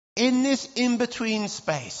in this in-between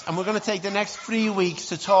space, and we're going to take the next 3 weeks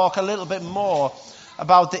to talk a little bit more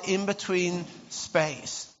about the in-between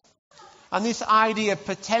space. And this idea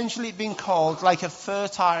potentially being called like a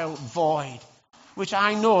fertile void, which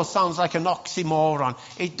I know sounds like an oxymoron.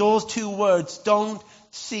 Those two words don't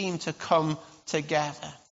seem to come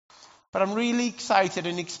together. But I'm really excited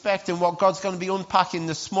and expecting what God's going to be unpacking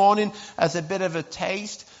this morning as a bit of a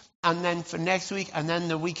taste, and then for next week, and then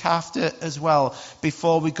the week after as well,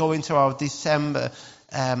 before we go into our December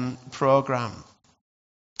program.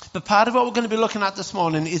 But part of what we're going to be looking at this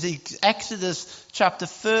morning is Exodus chapter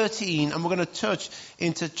 13, and we're going to touch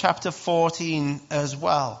into chapter 14 as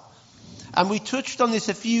well. And we touched on this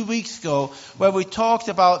a few weeks ago, where we talked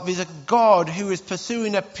about there's a God who is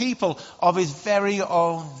pursuing a people of his very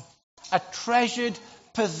own, a treasured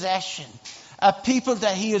possession, a people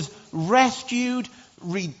that he has rescued,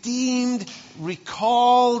 redeemed,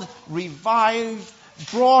 recalled, revived,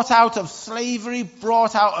 brought out of slavery,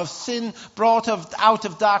 brought out of sin, brought out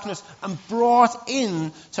of darkness, and brought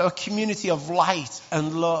in to a community of light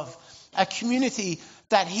and love. A community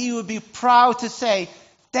that he would be proud to say,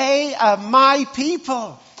 they are my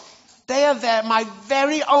people. They are my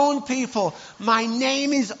very own people. My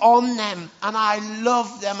name is on them, and I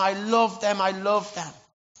love them, I love them, I love them.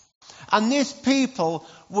 And this people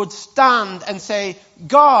would stand and say,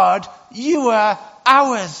 God, you are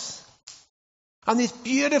ours. And this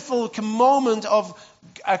beautiful moment of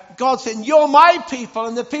God saying, you're my people,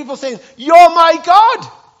 and the people saying, you're my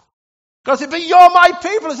God. God said, but you're my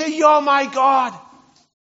people. And say, you're my God.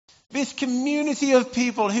 This community of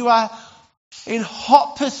people who are in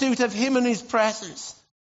hot pursuit of him and his presence.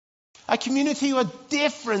 A community who are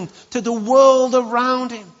different to the world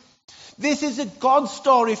around him. This is a God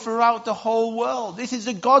story throughout the whole world. This is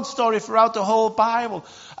a God story throughout the whole Bible.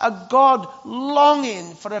 A God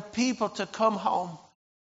longing for a people to come home.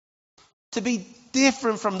 To be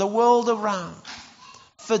different from the world around.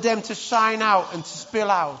 For them to shine out and to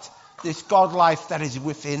spill out this God life that is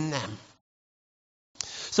within them.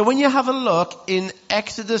 So when you have a look in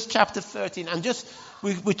Exodus chapter 13, and just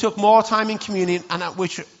we took more time in communion, and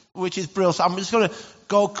which is brilliant. So I'm just going to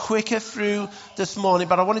go quicker through this morning,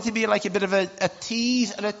 but I want it to be like a bit of a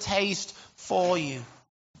tease and a taste for you.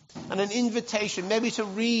 And an invitation maybe to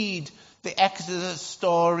read the Exodus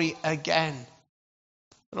story again.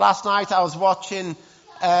 Last night I was watching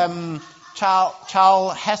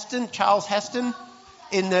Charles Heston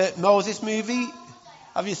in the Moses movie.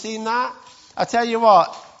 Have you seen that? I tell you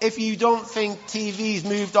what, if you don't think TV's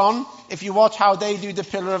moved on, if you watch how they do the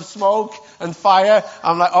pillar of smoke and fire,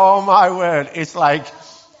 I'm like, oh my word, it's like,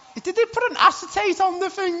 did they put an acetate on the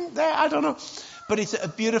thing there? I don't know. But it's a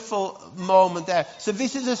beautiful moment there. So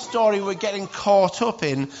this is a story we're getting caught up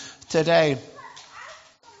in today.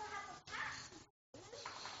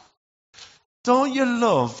 Don't you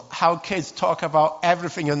love how kids talk about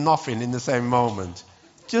everything and nothing in the same moment?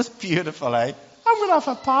 Just beautiful, eh? I'm going to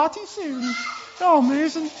have a party soon. Oh,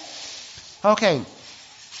 amazing. Okay.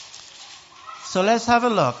 So let's have a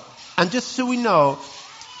look. And just so we know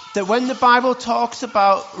that when the Bible talks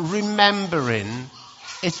about remembering,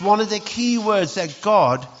 it's one of the key words that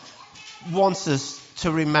God wants us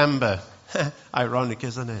to remember. Ironic,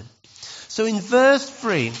 isn't it? So in verse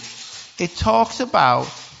 3, it talks about,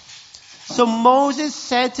 so Moses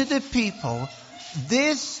said to the people,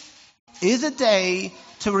 this is a day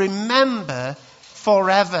to remember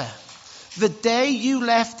forever. The day you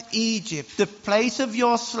left Egypt, the place of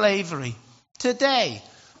your slavery. Today,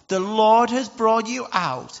 the Lord has brought you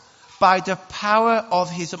out by the power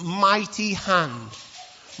of his mighty hand.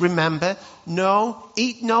 Remember,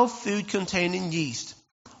 eat no food containing yeast.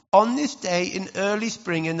 On this day in early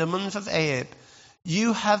spring in the month of Abib,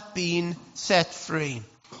 you have been set free.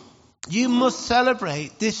 You must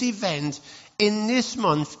celebrate this event in this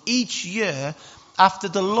month each year after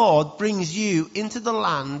the Lord brings you into the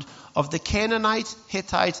land of the Canaanites,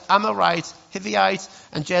 Hittites, Amorites, Hivites,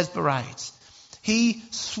 and Jezebelites. He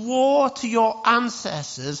swore to your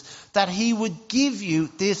ancestors that he would give you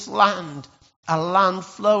this land, a land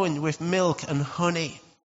flowing with milk and honey.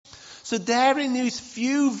 So there in these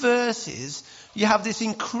few verses, you have this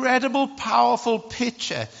incredible, powerful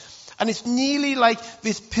picture. And it's nearly like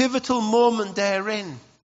this pivotal moment therein.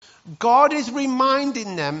 God is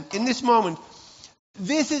reminding them in this moment,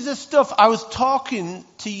 this is the stuff I was talking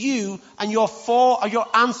to you and your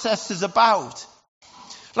ancestors about.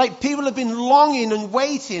 Like people have been longing and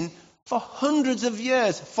waiting for hundreds of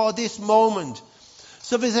years for this moment.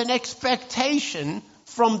 So there's an expectation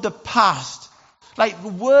from the past. Like the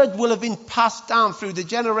word will have been passed down through the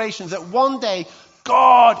generations that one day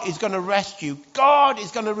God is going to rescue. God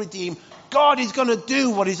is going to redeem. God is going to do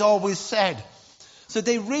what he's always said. So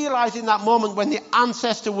they realize in that moment when the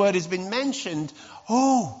ancestor word has been mentioned,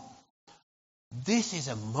 oh, this is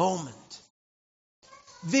a moment.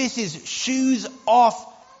 This is shoes off,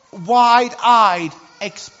 wide-eyed,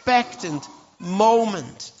 expectant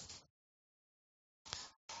moment.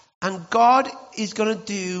 And God is going to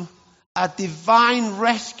do a divine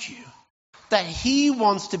rescue that he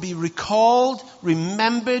wants to be recalled,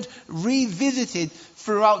 remembered, revisited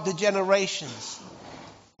throughout the generations.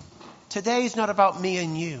 Today is not about me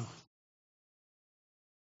and you.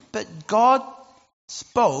 But God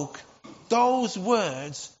spoke those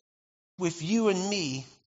words with you and me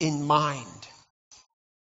in mind.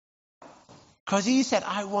 Because he said,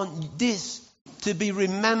 I want this to be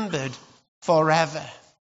remembered forever.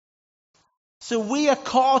 So we are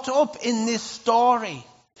caught up in this story.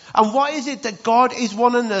 And what is it that God is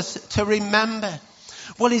wanting us to remember?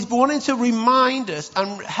 Well, he's wanting to remind us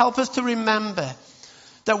and help us to remember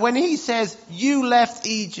that when he says, you left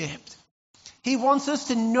Egypt, he wants us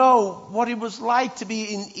to know what it was like to be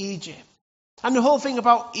in Egypt. And the whole thing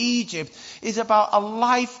about Egypt is about a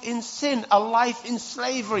life in sin, a life in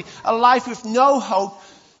slavery, a life with no hope,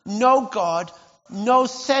 no God, no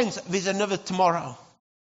sense of there's another tomorrow.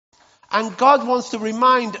 And God wants to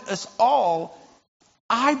remind us all,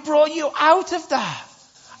 I brought you out of that.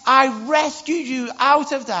 I rescued you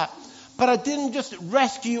out of that. But I didn't just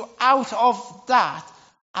rescue you out of that.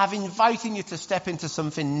 I've invited you to step into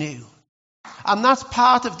something new. And that's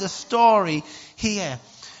part of the story here.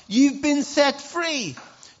 You've been set free.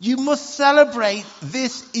 You must celebrate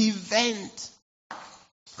this event.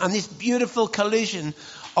 And this beautiful collision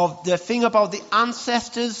of the thing about the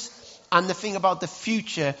ancestors and the thing about the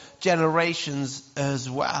future generations as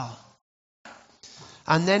well.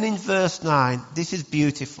 And then in verse 9, this is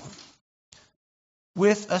beautiful.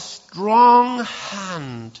 With a strong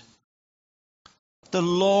hand, the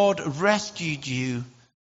Lord rescued you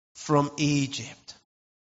from Egypt.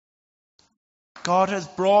 God has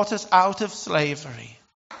brought us out of slavery.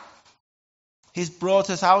 He's brought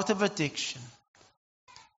us out of addiction,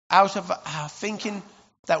 out of our thinking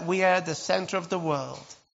that we are the center of the world.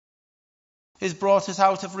 He's brought us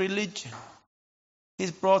out of religion.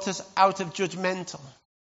 He's brought us out of judgmental.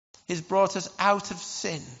 He's brought us out of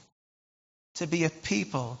sin to be a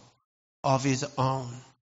people of his own.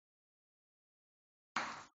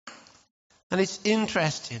 And it's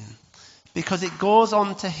interesting because it goes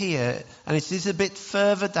on to here, and it is a bit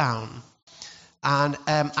further down. And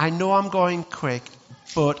I know I'm going quick,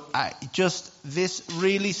 but this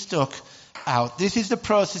really stuck out. This is the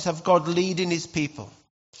process of God leading his people.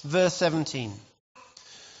 Verse 17.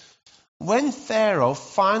 When Pharaoh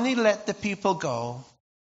finally let the people go,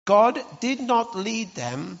 God did not lead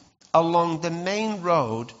them along the main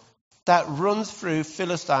road that runs through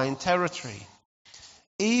Philistine territory,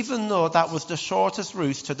 even though that was the shortest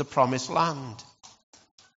route to the promised land.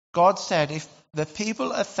 God said if the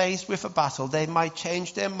people are faced with a battle, they might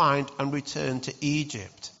change their mind and return to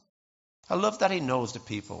Egypt. I love that he knows the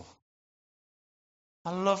people.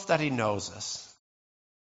 I love that he knows us.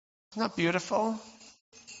 Isn't that beautiful?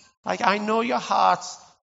 Like, I know your hearts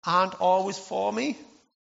aren't always for me.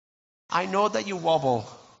 I know that you wobble.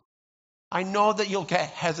 I know that you'll get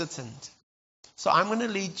hesitant. So I'm going to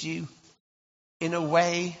lead you in a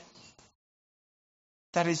way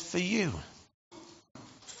that is for you.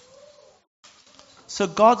 So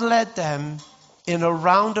God led them in a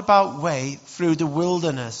roundabout way through the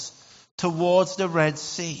wilderness towards the Red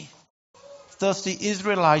Sea. Thus the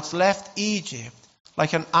Israelites left Egypt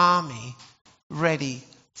like an army ready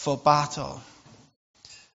for battle.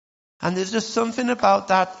 And there's just something about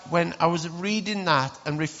that when I was reading that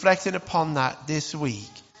and reflecting upon that this week.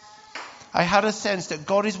 I had a sense that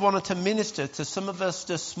God is wanting to minister to some of us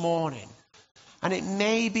this morning. And it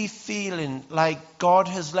may be feeling like God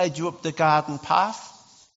has led you up the garden path.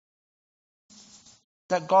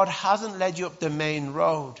 That God hasn't led you up the main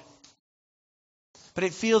road. But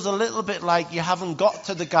it feels a little bit like you haven't got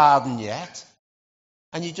to the garden yet.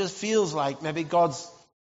 And it just feels like maybe God's,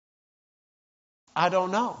 I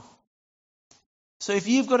don't know. So if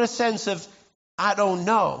you've got a sense of, I don't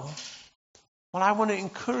know, well, I want to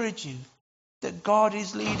encourage you that God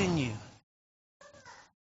is leading you.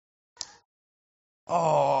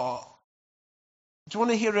 Oh, do you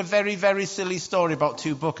want to hear a very, very silly story about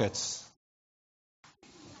two buckets?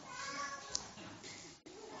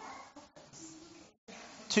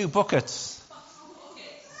 Two buckets.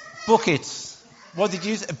 Buckets. What did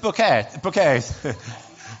you say? Bouquet.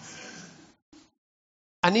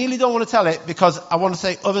 I nearly don't want to tell it because I want to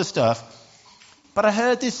say other stuff. But I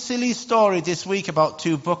heard this silly story this week about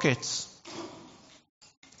two buckets.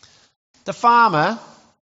 The farmer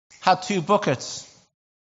had 2 buckets.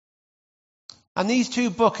 And these 2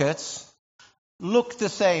 buckets looked the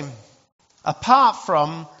same, apart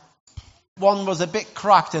from one was a bit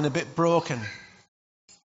cracked and a bit broken.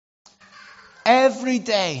 Every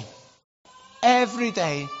day,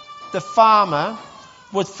 the farmer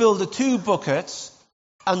would fill the 2 buckets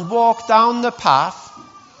and walk down the path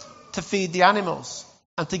to feed the animals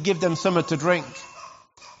and to give them something to drink.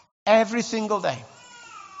 Every single day.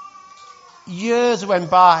 Years went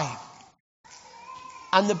by.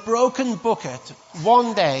 And the broken bucket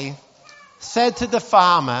one day said to the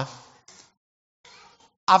farmer,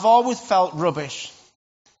 I've always felt rubbish.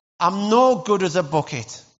 I'm no good as a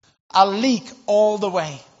bucket. I leak all the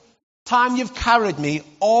way. Time you've carried me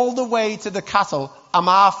all the way to the cattle, I'm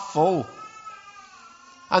half full.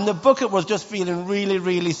 And the bucket was just feeling really,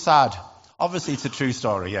 really sad. Obviously it's a true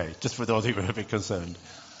story, yeah, just for those who were a bit concerned.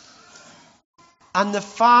 And the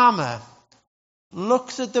farmer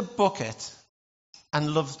looks at the bucket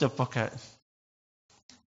and loves the bucket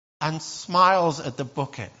and smiles at the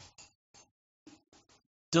bucket.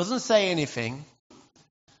 Doesn't say anything,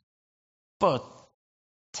 but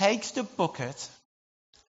takes the bucket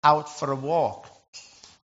out for a walk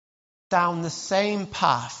down the same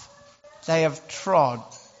path they have trod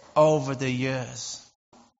over the years.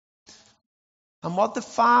 And what the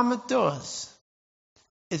farmer does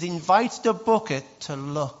is invites the bucket to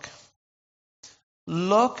look.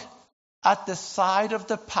 Look at the side of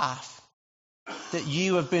the path that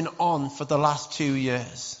you have been on for the last 2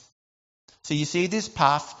 years. So you see this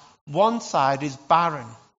path, one side is barren,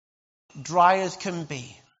 dry as can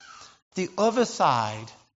be. The other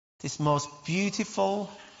side, this most beautiful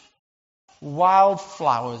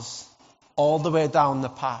wildflowers all the way down the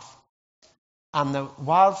path. And the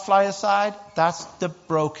wildflower side, that's the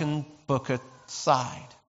broken bucket side.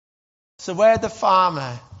 So where the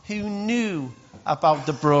farmer who knew about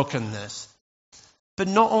the brokenness, but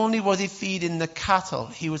not only was he feeding the cattle,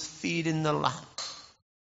 he was feeding the land.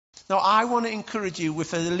 Now I want to encourage you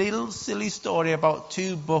with a little silly story about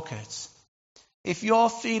 2 buckets. If you're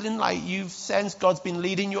feeling like you've sensed God's been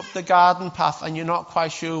leading you up the garden path and you're not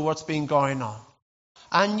quite sure what's been going on,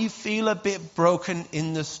 and you feel a bit broken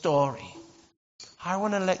in the story, I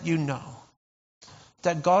want to let you know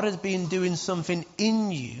that God has been doing something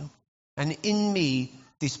in you and in me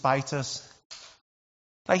despite us.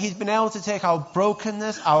 Like he's been able to take our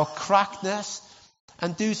brokenness, our crackedness,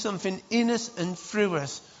 and do something in us and through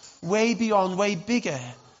us way beyond, way bigger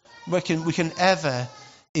we can ever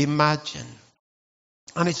imagine.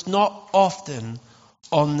 And it's not often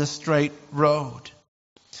on the straight road.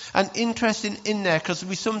 And interesting in there, because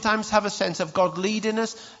we sometimes have a sense of God leading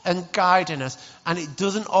us and guiding us, and it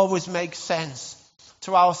doesn't always make sense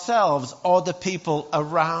to ourselves or the people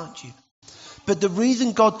around you. But the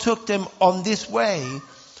reason God took them on this way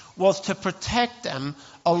was to protect them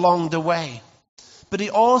along the way. But he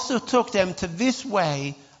also took them to this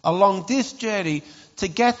way, along this journey, to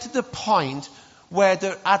get to the point where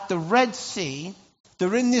they're at the Red Sea.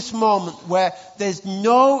 They're in this moment where there's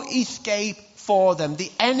no escape for them.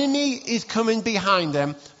 The enemy is coming behind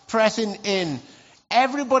them, pressing in.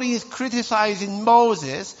 Everybody is criticizing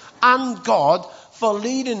Moses and God for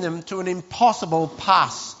leading them to an impossible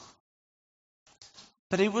pass.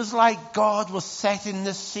 But it was like God was setting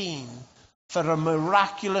the scene for a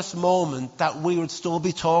miraculous moment that we would still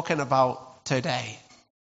be talking about today.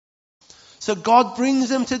 So God brings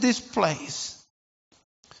them to this place.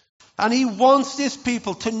 And he wants this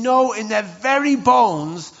people to know in their very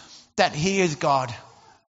bones that he is God.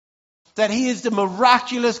 That he is the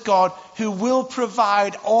miraculous God who will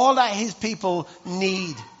provide all that his people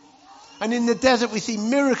need. And in the desert we see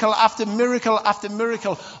miracle after miracle after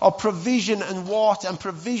miracle of provision and water and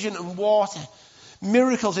provision and water.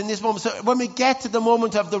 Miracles in this moment. So when we get to the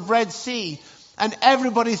moment of the Red Sea and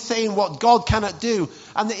everybody's saying what God cannot do,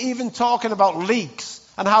 and they're even talking about leaks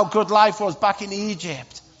and how good life was back in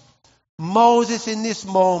Egypt. Moses in this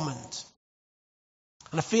moment,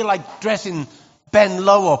 and I feel like dressing Ben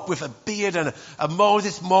Lowe up with a beard and a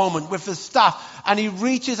Moses moment with the staff, and he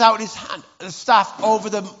reaches out his hand, the staff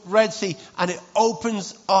over the Red Sea, and it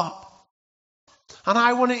opens up. And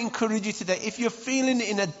I want to encourage you today, if you're feeling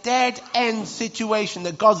in a dead end situation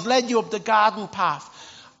that God's led you up the garden path,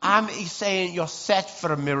 I'm saying you're set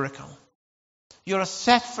for a miracle. You're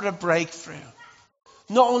set for a breakthrough.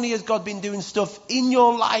 Not only has God been doing stuff in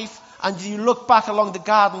your life, and you look back along the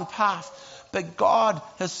garden path, but God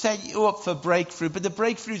has set you up for breakthrough. But the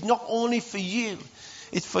breakthrough is not only for you,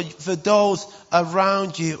 it's for those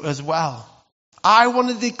around you as well. I want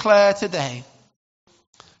to declare today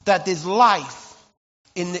that there's life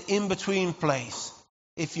in the in-between place.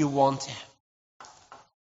 if you want Him.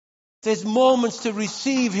 There's moments to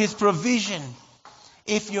receive His provision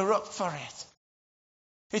if you're up for it.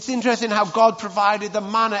 It's interesting how God provided the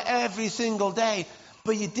manna every single day,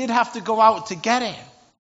 but you did have to go out to get it.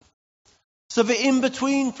 So the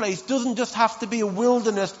in-between place doesn't just have to be a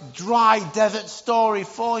wilderness, dry desert story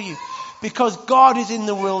for you, because God is in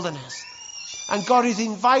the wilderness. And God is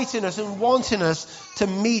inviting us and wanting us to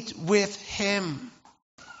meet with Him.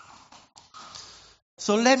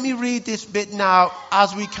 So let me read this bit now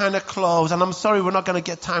as we kind of close. And I'm sorry we're not going to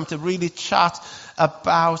get time to really chat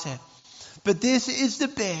about it. But this is the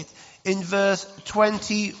bit in verse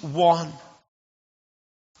 21.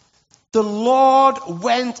 The Lord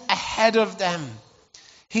went ahead of them.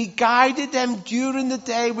 He guided them during the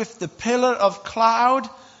day with the pillar of cloud,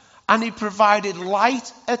 and He provided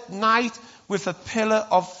light at night with a pillar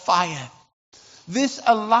of fire. This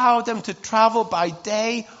allowed them to travel by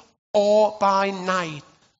day or by night.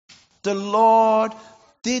 The Lord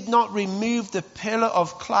did not remove the pillar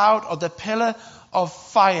of cloud or the pillar of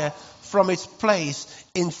fire from its place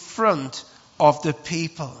in front of the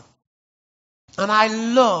people. And I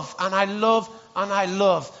love,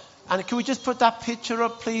 and can we just put that picture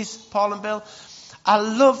up, please, Paul and Bill? I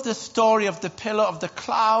love the story of the pillar of the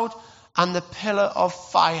cloud and the pillar of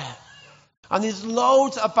fire. And there's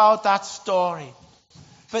loads about that story.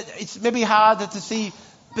 But it's maybe harder to see.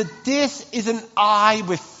 But this is an eye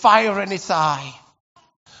with fire in its eye.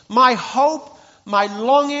 My hope, my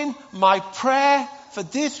longing, my prayer for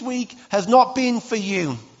this week has not been for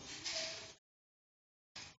you.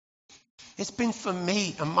 It's been for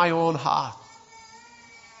me and my own heart.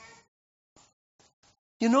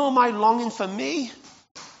 You know my longing for me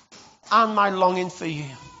and my longing for you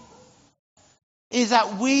is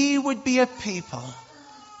that we would be a people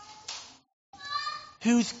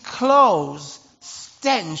whose clothes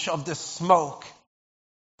stench of the smoke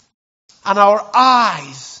and our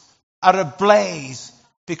eyes are ablaze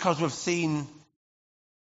because we've seen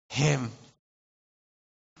Him.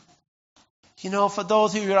 You know, for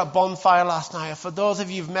those of you who were at bonfire last night, or for those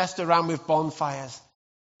of you who've messed around with bonfires,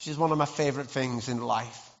 which is one of my favorite things in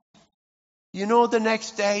life. You know, the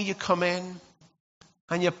next day you come in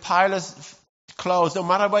and your pile of clothes, no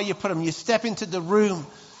matter where you put them, you step into the room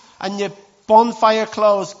and your bonfire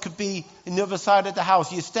clothes could be in the other side of the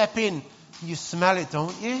house. You step in and you smell it,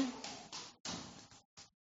 don't you?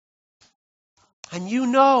 And you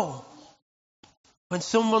know when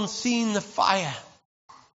someone's seen the fire,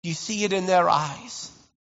 you see it in their eyes.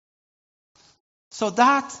 So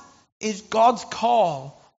that is God's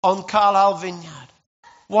call on Carlisle Vineyard.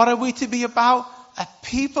 What are we to be about? A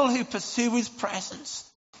people who pursue His presence.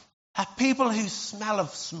 A people who smell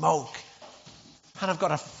of smoke and have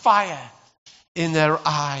got a fire in their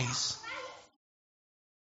eyes.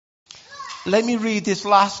 Let me read this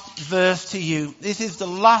last verse to you. This is the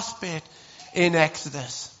last bit in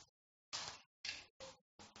Exodus.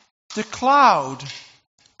 The cloud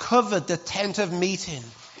covered the tent of meeting,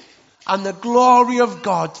 and the glory of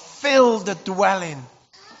God filled the dwelling.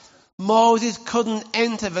 Moses couldn't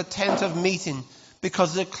enter the tent of meeting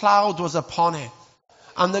because the cloud was upon it,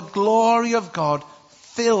 and the glory of God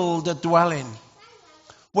filled the dwelling.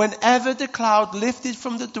 Whenever the cloud lifted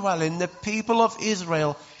from the dwelling, the people of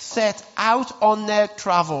Israel set out on their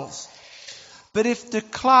travels. But if the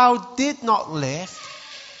cloud did not lift,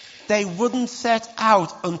 they wouldn't set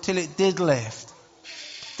out until it did lift.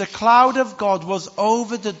 The cloud of God was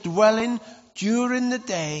over the dwelling during the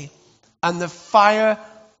day, and the fire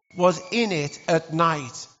was in it at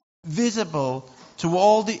night, visible to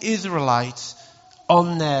all the Israelites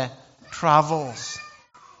on their travels.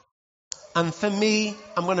 And for me,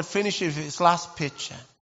 I'm going to finish with this last picture.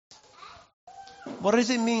 What does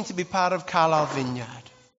it mean to be part of Carlisle Vineyard?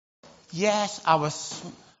 Yes,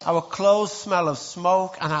 our clothes smell of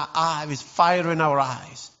smoke and our eye is fire in our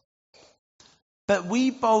eyes. But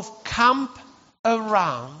we both camp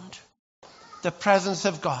around the presence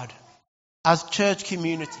of God as church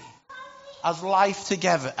community, as life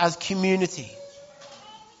together, as community.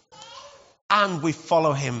 And we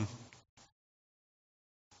follow Him.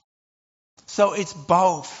 So it's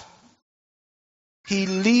both. He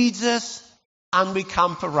leads us and we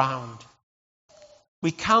camp around.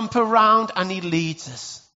 We camp around and He leads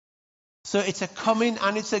us. So it's a coming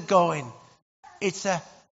and it's a going. It's a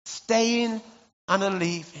staying and a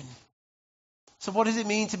leaving. So what does it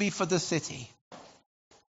mean to be for the city?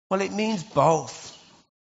 Well, it means both.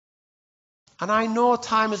 And I know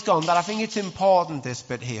time has gone, but I think it's important, this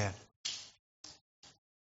bit here.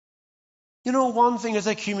 You know, one thing as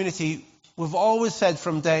a community, we've always said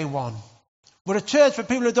from day one, we're a church for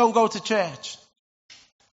people who don't go to church.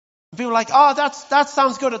 People are like, oh, that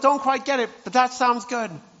sounds good. I don't quite get it, but that sounds good.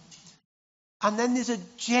 And then there's a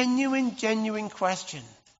genuine question.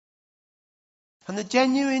 And the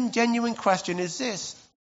genuine question is this.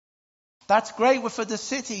 That's great, we're for the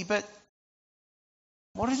city, but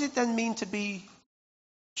what does it then mean to be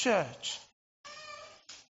church?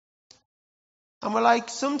 And we're like,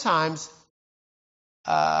 sometimes,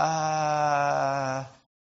 and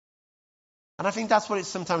I think that's what it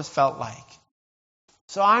sometimes felt like.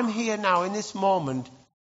 So I'm here now in this moment,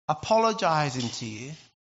 apologizing to you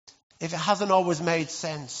if it hasn't always made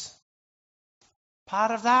sense.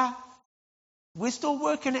 Part of that, we're still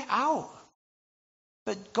working it out.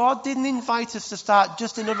 But God didn't invite us to start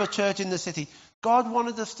just another church in the city. God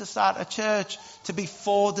wanted us to start a church to be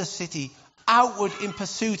for the city, outward in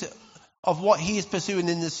pursuit of what he is pursuing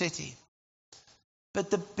in the city. But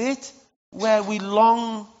the bit where we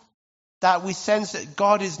long, that we sense that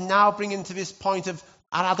God is now bringing to this point of,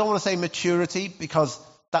 and I don't want to say maturity, because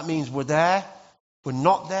that means we're there, we're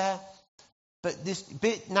not there. But this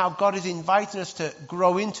bit now God is inviting us to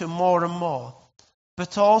grow into more and more,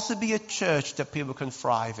 but to also be a church that people can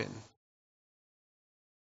thrive in.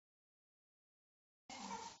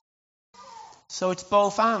 So it's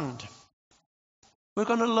both and. We're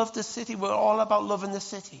going to love the city. We're all about loving the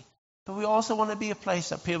city. But we also want to be a place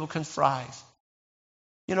that people can thrive.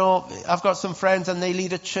 You know, I've got some friends and they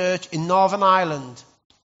lead a church in Northern Ireland.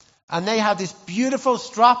 And they had this beautiful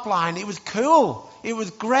strapline. It was cool. It was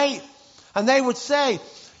great. And they would say,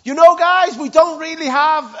 you know, guys, we don't really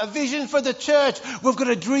have a vision for the church. We've got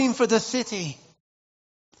a dream for the city.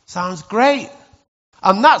 Sounds great.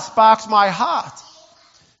 And that sparks my heart.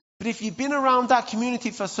 But if you've been around that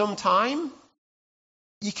community for some time,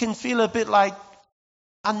 you can feel a bit like,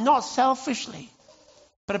 and not selfishly,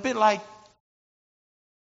 but a bit like,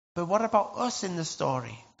 but what about us in the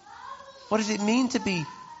story? What does it mean to be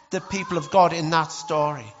the people of God in that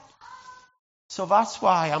story? So that's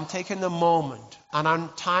why I'm taking the moment, and our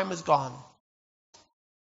time is gone.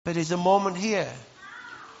 But there's a moment here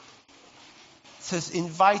to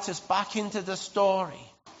invite us back into the story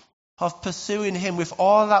of pursuing him with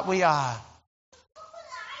all that we are.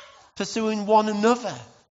 Pursuing one another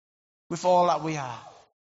with all that we are.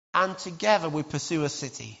 And together we pursue a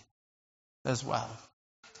city as well.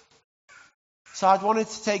 So I wanted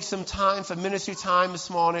to take some time for ministry time this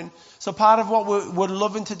morning. So part of what we're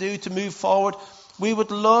loving to do to move forward, we would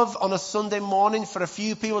love on a Sunday morning for a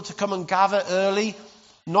few people to come and gather early,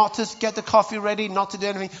 not to get the coffee ready, not to do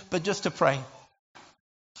anything, but just to pray.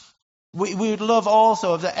 We would love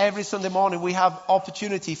also that every Sunday morning we have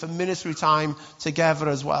opportunity for ministry time together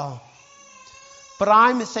as well. But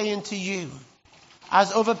I'm saying to you,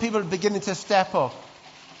 as other people are beginning to step up,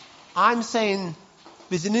 I'm saying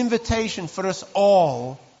there's an invitation for us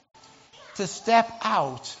all to step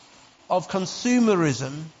out of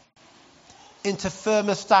consumerism into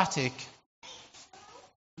thermostatic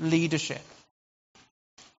leadership.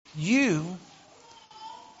 You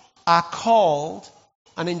are called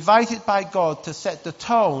and invited by God to set the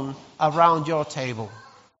tone around your table.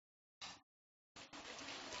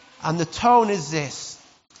 And the tone is this.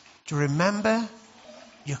 Do you remember?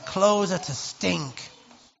 Your clothes are to stink.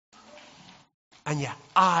 And your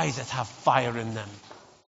eyes that have fire in them.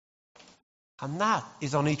 And that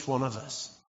is on each one of us.